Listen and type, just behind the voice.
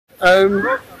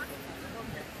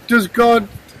Does God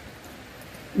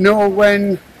know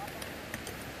when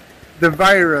the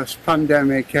virus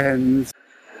pandemic ends?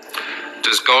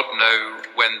 Does God know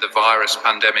when the virus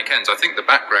pandemic ends? I think the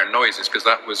background noise is because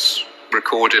that was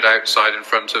recorded outside in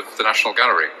front of the National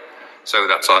Gallery. So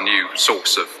that's our new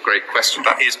source of great question.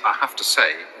 That is, I have to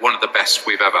say, one of the best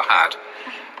we've ever had.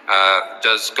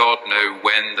 Does God know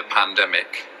when the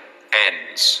pandemic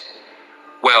ends?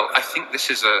 Well, I think this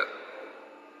is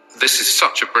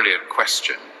such a brilliant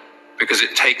question because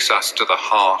it takes us to the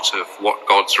heart of what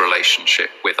God's relationship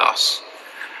with us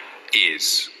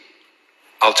is.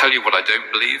 I'll tell you what I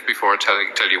don't believe before I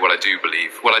tell you what I do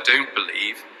believe. What I don't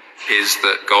believe is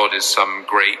that God is some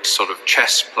great sort of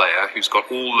chess player who's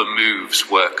got all the moves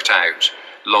worked out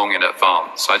long in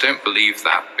advance. I don't believe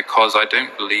that because I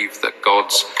don't believe that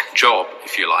God's job,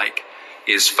 if you like,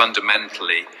 is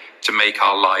fundamentally to make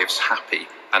our lives happy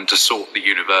and to sort the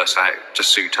universe out to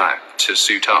suit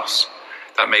us.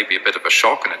 That may be a bit of a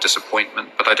shock and a disappointment,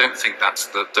 but I don't think that's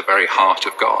the very heart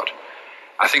of God.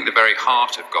 I think the very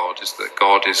heart of God is that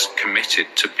God is committed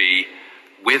to be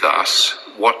with us,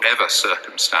 whatever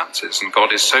circumstances, and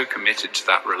God is so committed to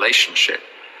that relationship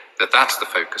that that's the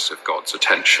focus of God's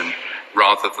attention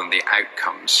rather than the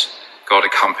outcomes. God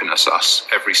accompanies us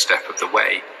every step of the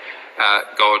way.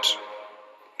 God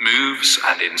moves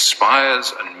and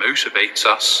inspires and motivates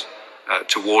us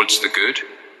towards the good,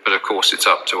 but of course it's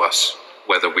up to us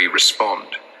whether we respond.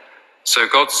 So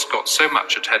God's got so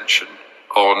much attention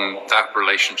on that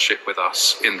relationship with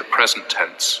us in the present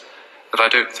tense that I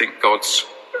don't think God's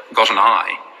got an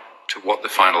eye to what the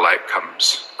final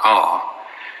outcomes are.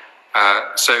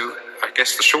 So I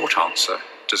guess the short answer,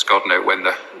 does God know when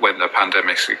the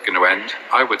pandemic's going to end?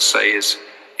 I would say is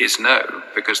no,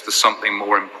 because there's something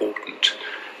more important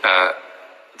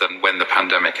than when the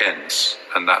pandemic ends,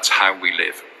 and that's how we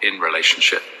live in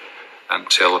relationship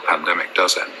until the pandemic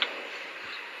does end.